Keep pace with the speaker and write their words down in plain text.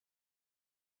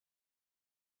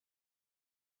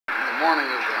morning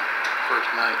of the first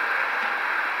night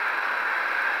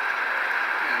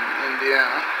in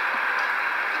Indiana.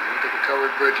 Look at the covered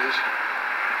bridges.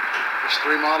 There's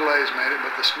 3 Model A's made it,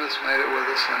 but the Smiths made it with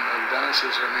us, and the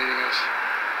Dennises are meeting us,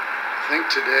 I think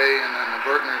today, and then the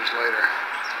Burtners later.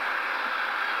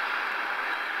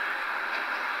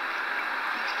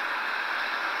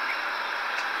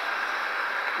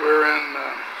 We're in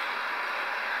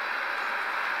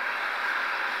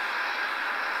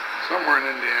somewhere in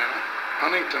Indiana,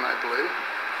 Huntington, I believe.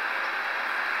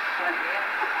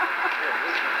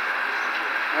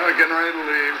 Getting ready to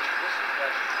leave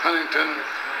Huntington,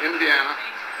 Indiana,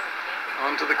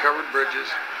 onto the covered bridges.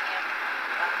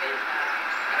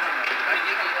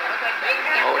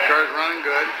 All the cars running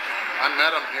good. I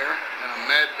met them here in a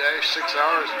mad dash, 6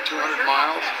 hours and 200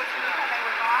 miles.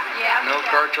 No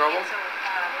car trouble.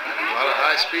 A lot of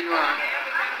high-speed running.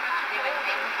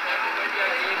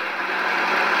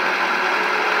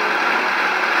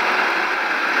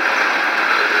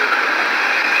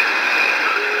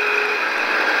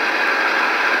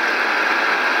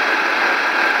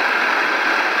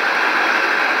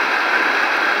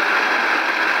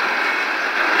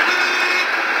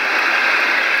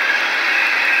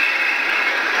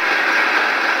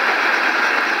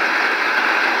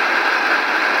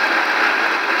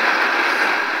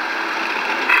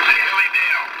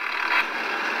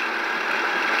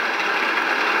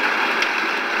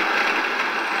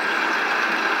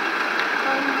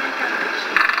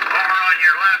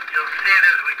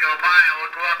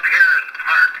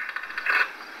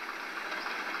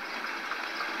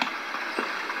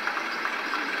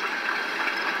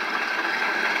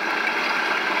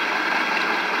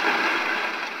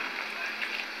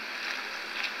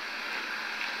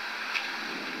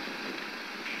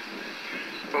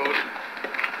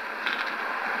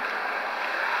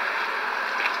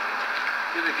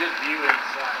 Get a good view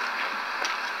inside.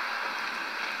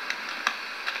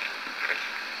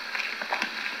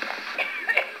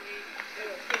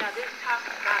 You know, this talks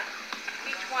about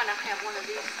each one I have one of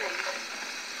these things.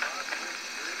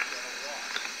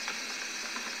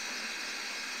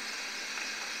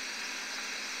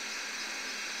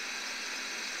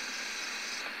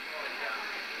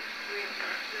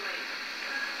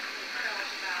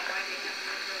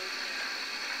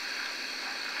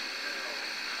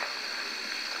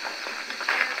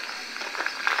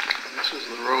 This is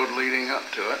the road leading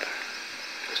up to it.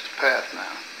 Just a path now.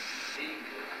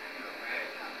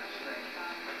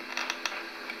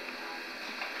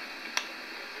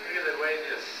 Look at the way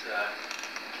this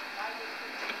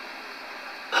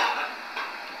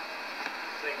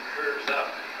thing curves up.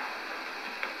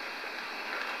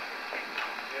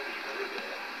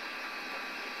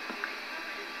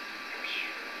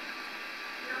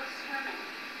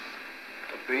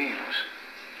 The beams.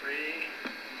 3,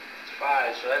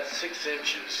 5, so that's 6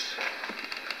 inches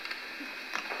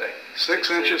thick.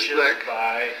 6 inches thick.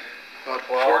 By about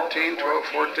 12, 12,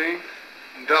 14.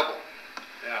 And double.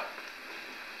 Yeah.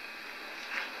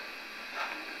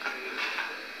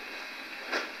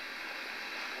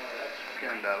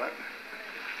 End of it.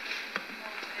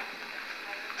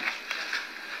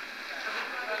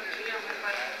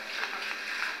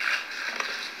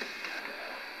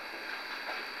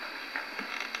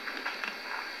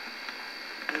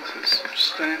 This is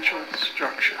substantial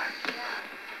structure.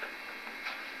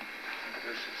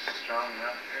 This is strong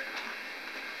enough here.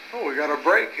 Oh, we got a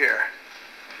break here.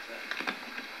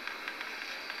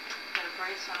 Got a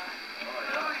brace on it. Oh,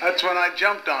 yeah. That's when I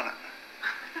jumped on it.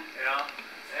 Yeah.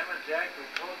 Emma Jack, we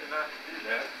told you not to do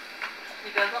that. He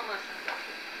doesn't listen.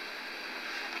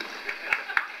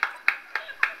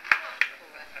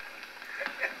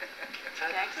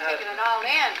 Jack's taking it all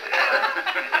in.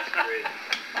 That's great.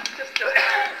 Just don't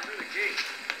Through the gate.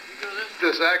 You go this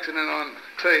This accident on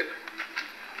tape.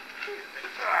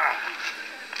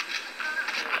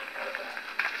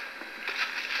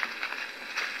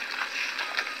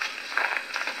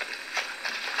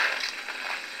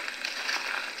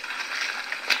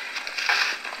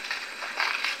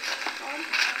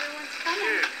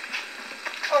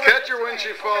 Catch her when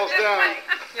she falls down.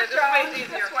 Yeah, this way's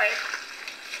easier. This way.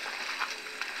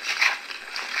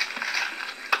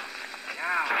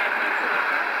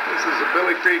 This is the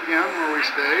Billy Creek Inn where we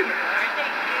stayed.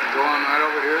 Go on right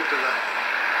over here to the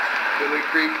Billy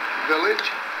Creek Village,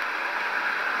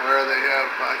 where they have,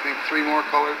 I think, 3 more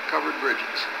covered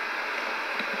bridges.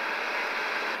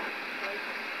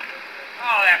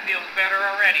 Oh, that feels better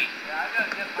already.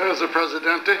 There's the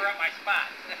Presidente. Up my spot.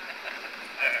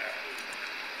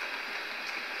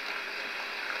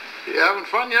 You having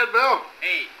fun yet, Bill?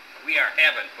 Hey, we are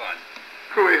having fun.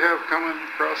 Who we have coming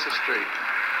across the street?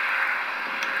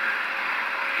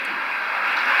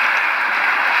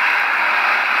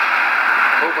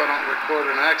 Hope I don't record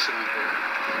an accident here.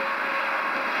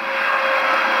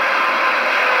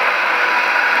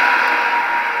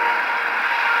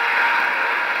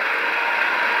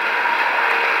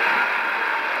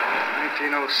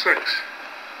 '06.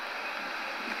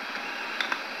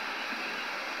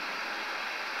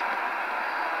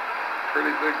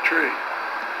 Pretty big tree.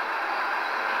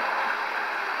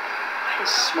 This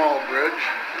is a small bridge.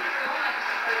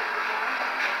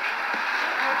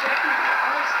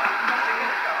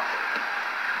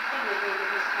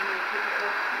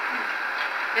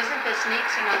 Isn't this neat?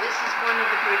 So now this is one of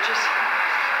the bridges.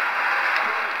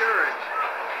 Courage.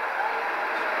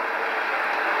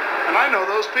 And I know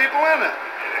those people in it.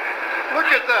 Look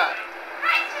at that.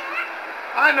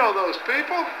 I know those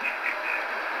people.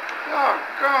 Oh,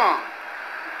 gone.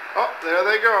 Oh, there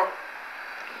they go.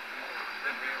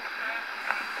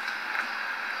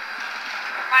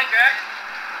 Hi, Jack.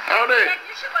 Howdy. Jack,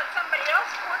 you should let somebody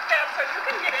else work that so you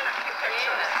can get in a few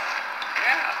pictures.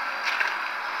 Yeah.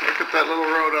 Look at that little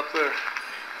road up there.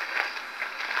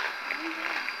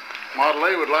 Model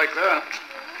A would like that.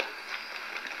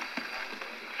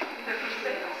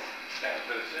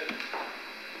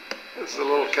 It's the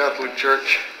little Catholic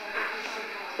church.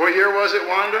 What year was it,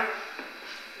 Wanda?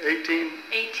 18?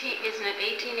 Isn't it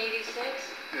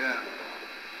 1886? Yeah.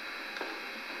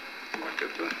 Look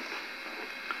at the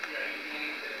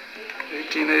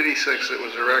 1886 it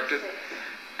was erected.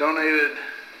 Donated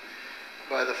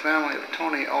by the family of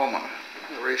Tony Ullman,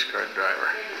 the race car driver.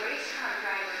 The race car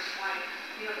driver's wife.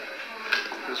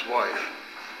 His wife.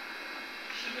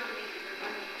 She donated the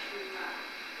money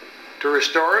To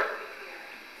restore it?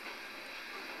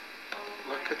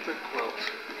 Look at the quilts.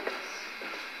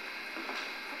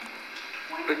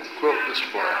 Big quilt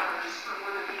display.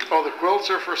 Oh, the quilts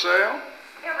are for sale?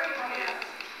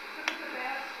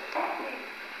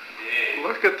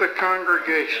 Look at the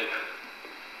congregation.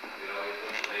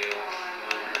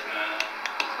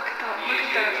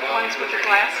 Look at the ones with the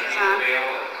glasses on.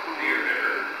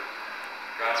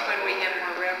 That's when we have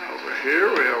more reverence. Over here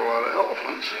we have a lot of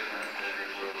elephants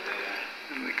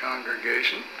in the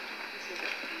congregation. This is a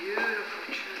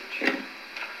beautiful church.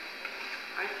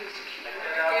 Aren't these cute?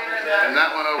 And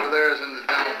that one over there is in the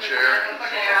dental chair.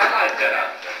 I like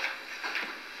that.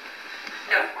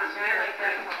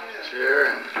 Chair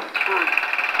and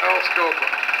telescope.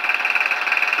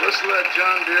 Let's let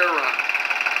John Deere run.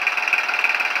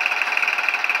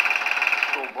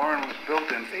 The old barn was built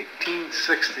in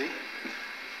 1860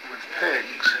 with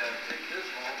pegs.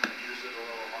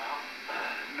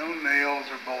 No nails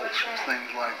or bolts or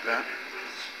things like that.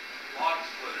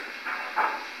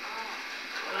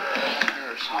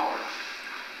 There's some more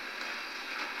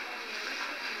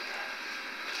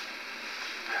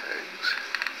pegs.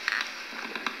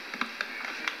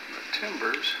 The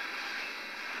timbers.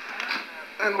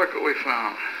 And look what we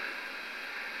found.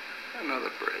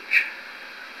 Another bridge.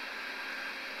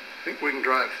 I think we can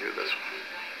drive through this one.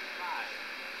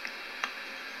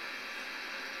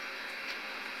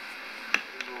 A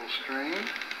little stream.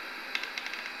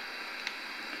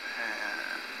 And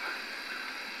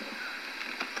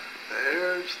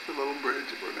there's the little bridge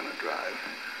that we're going to drive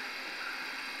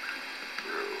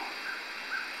through.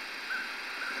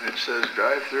 And it says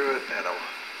drive through it at a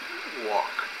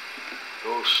walk.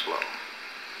 Go slow.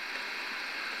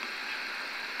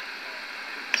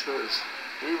 It says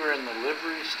We were in the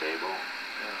livery stable.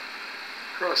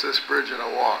 cross this bridge at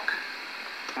a walk.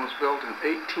 It was built in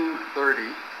 1830,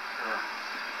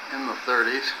 in the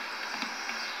 30s,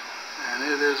 and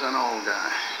it is an old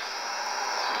guy.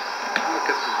 Look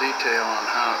at the detail on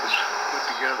how it was put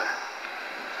together.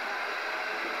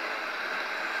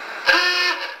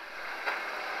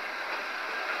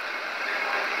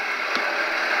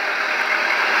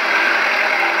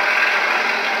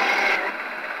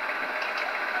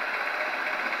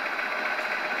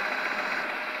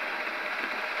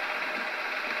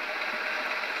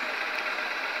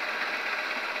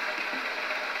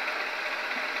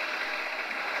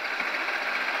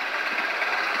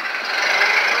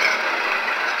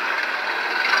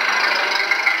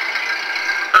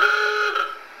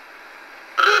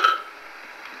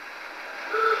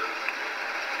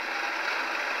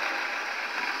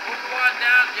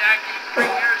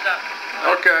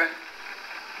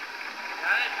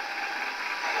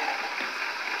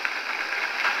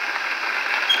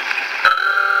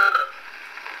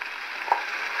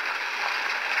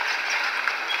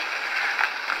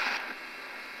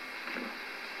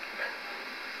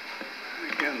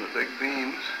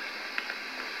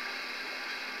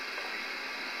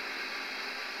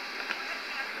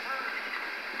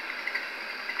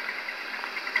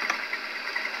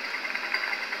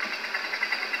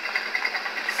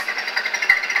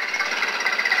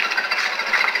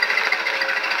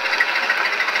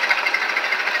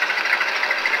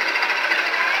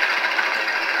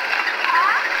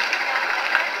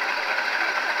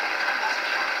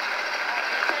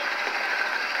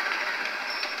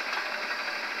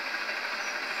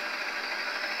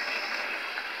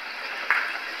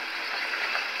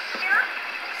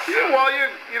 Yeah, well,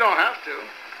 you don't have to.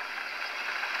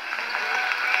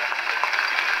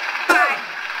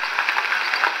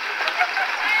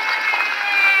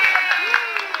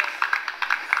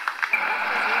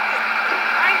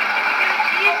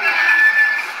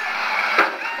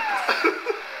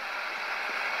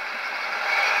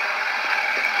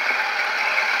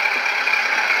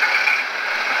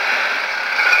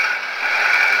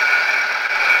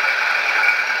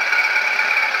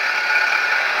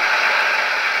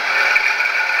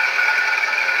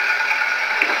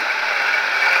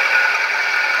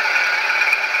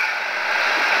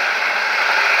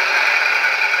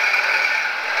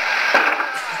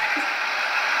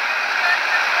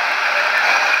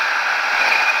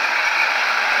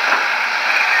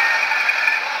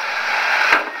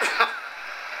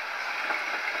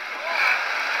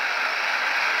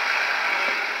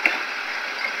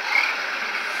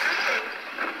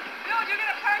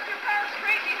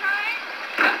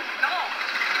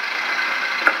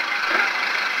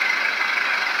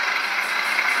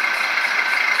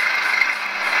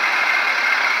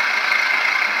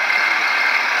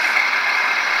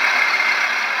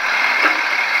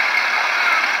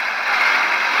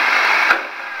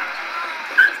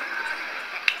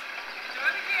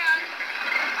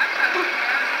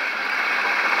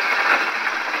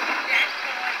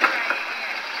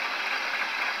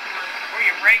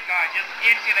 Brake guard just an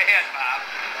inch and a head, Bob.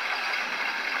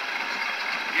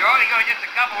 You're only going just a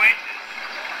couple inches.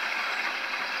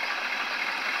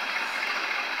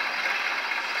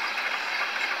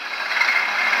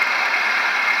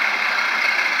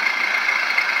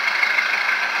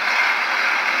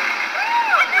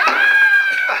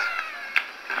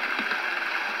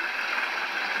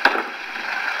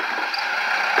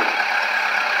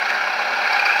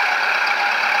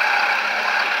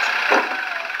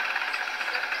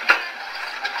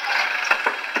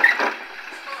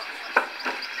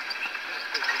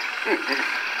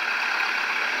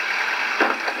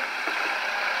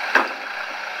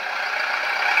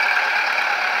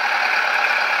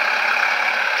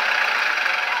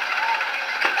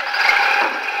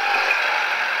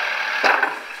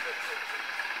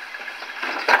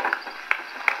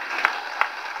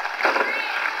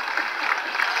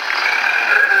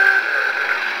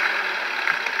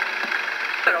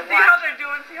 See how they're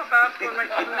doing? See how Bob's going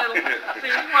right through the middle? See,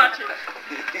 watch it.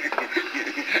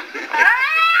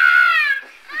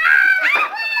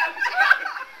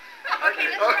 Okay,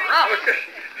 let's try it. Okay.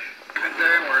 Good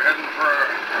day. We're heading for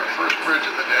our first bridge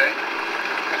of the day.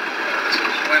 This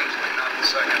is Wednesday, not the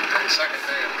second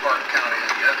day in Park County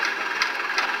yet.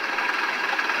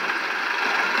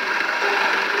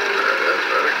 There it is,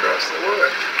 right across the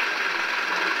wood.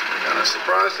 Kind of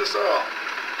surprised us all.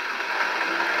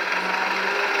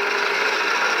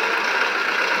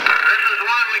 This is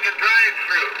one we can drive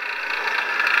through.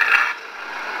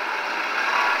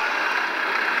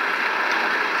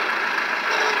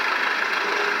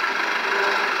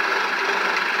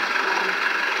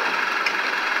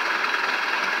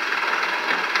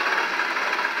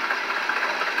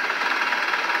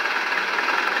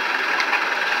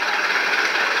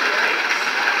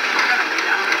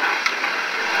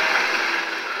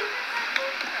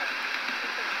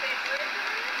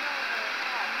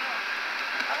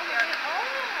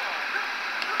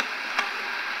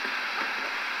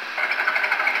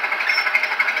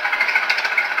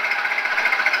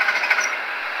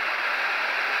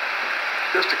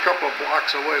 Just a couple of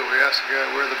blocks away, we asked the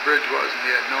guy where the bridge was, and he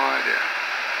had no idea.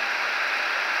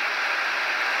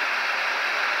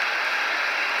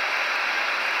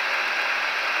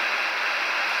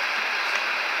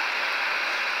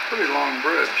 Pretty long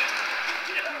bridge.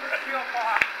 Real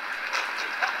far.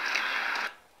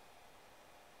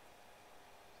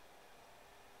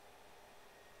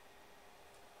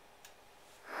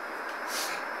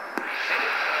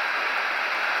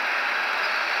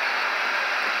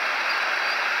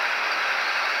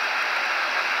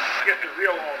 Get the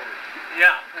real owners.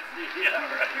 Yeah. Yeah,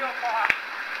 right. Real far.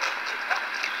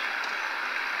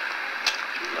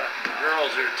 The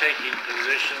girls are taking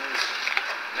positions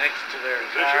next to their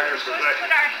cars. Let's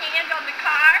put our hand on the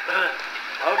car.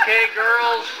 Okay,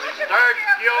 girls, start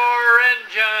your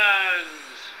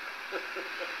engines.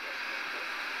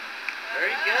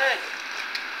 Very good.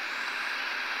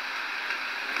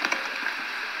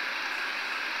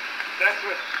 That's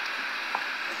what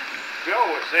Bill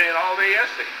was saying all day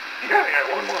yesterday.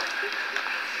 Yeah, one more.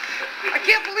 I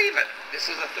can't believe it. This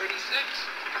is a 36. Okay,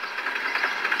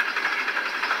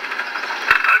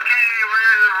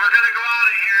 we're gonna go out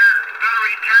of here. We're gonna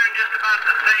return just about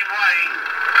the same way.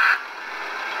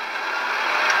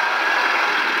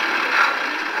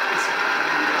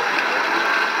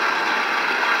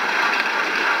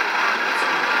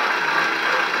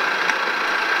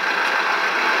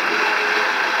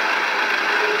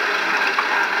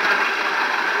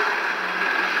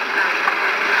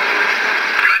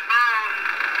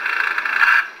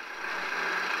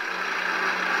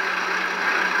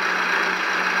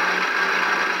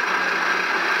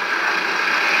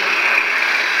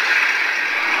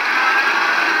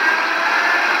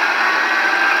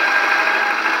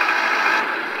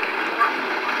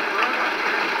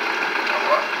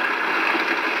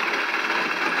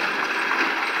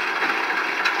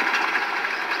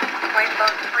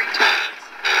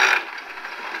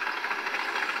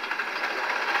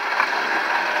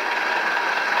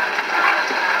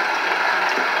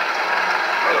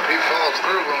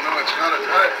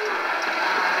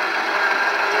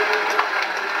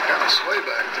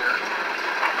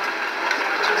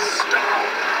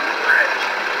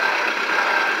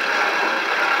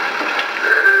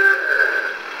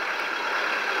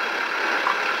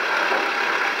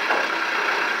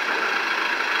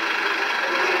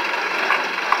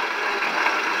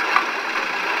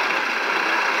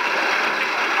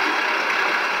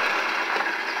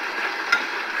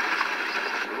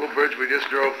 old bridge we just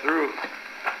drove through.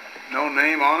 No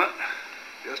name on it,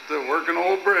 just a working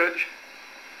old bridge.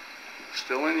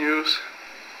 Still in use.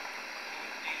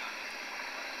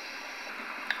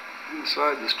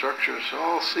 Inside the structures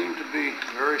all seem to be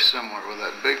very similar with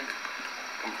that big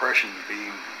compression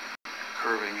beam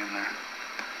curving in there.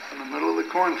 In the middle of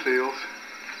the cornfield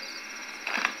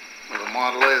with a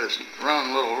Model A that's run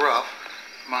a little rough,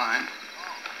 mine.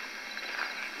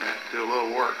 I have to do a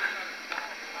little work.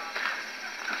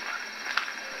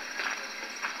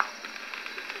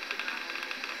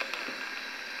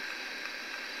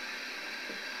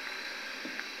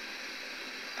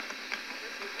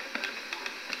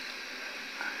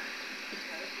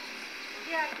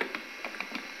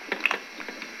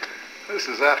 This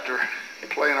is after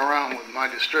playing around with my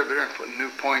distributor and putting new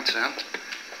points in.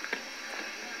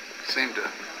 Seemed to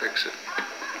fix it.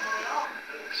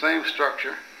 Same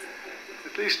structure.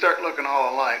 But these start looking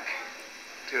all alike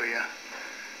to you.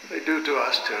 They do to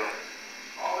us too.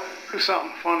 Do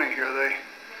something funny here. They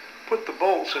put the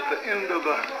bolts at the end of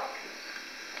the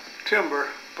timber,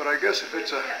 but I guess if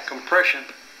it's a compression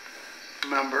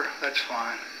member, that's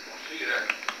fine.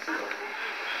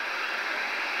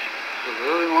 It's a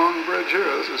really long bridge here.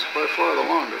 This is by far the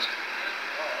longest.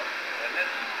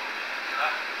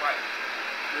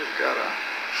 They've got a,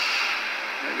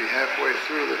 maybe halfway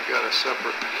through, they've got a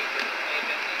separate,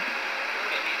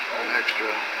 an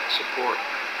extra support.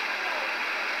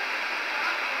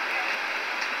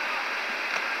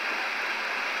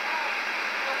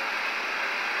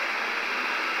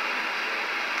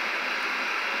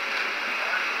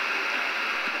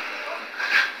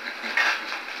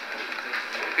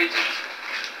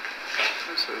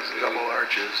 This is double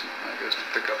arches, I guess, to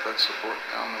pick up that support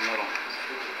down the middle.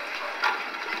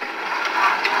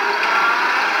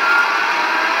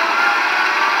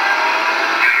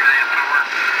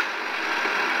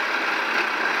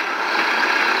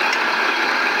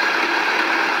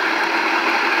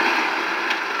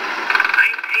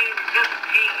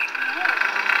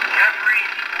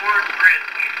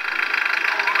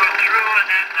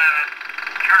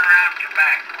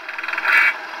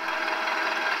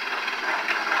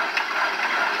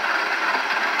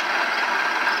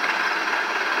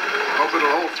 Hope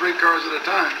it'll hold 3 cars at a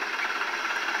time.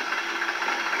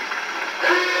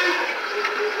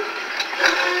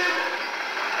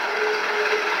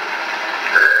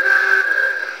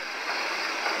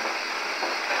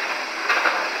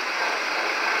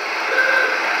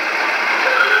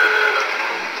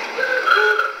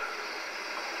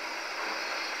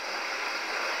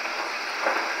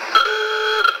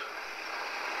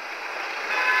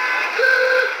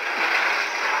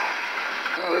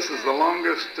 This is the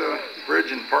longest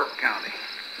bridge in Park County.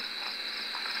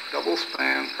 Double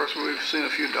span. Of course, we've seen a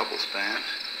few double spans.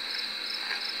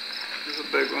 This is a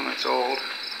big one that's old.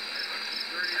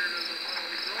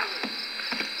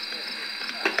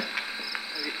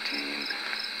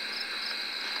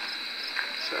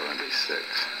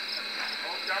 1876.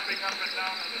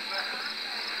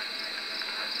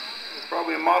 There's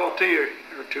probably a Model T or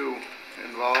 2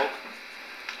 involved.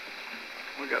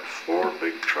 We got 4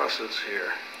 big trusses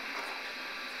here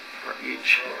for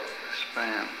each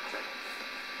span.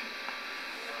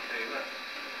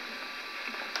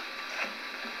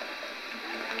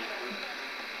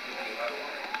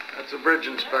 That's the bridge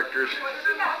inspectors.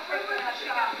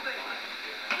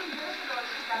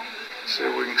 See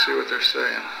if we can see what they're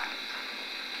saying.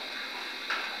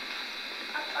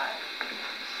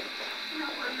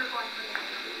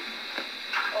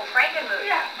 Oh, Frankenmuth.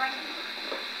 Yeah, Frankenmuth.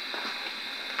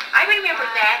 I remember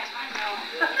that. I know.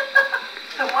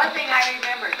 The one thing I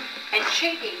remembered. And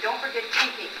chinking. Don't forget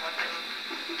chinking.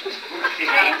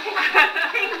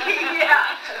 Chinking,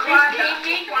 yeah.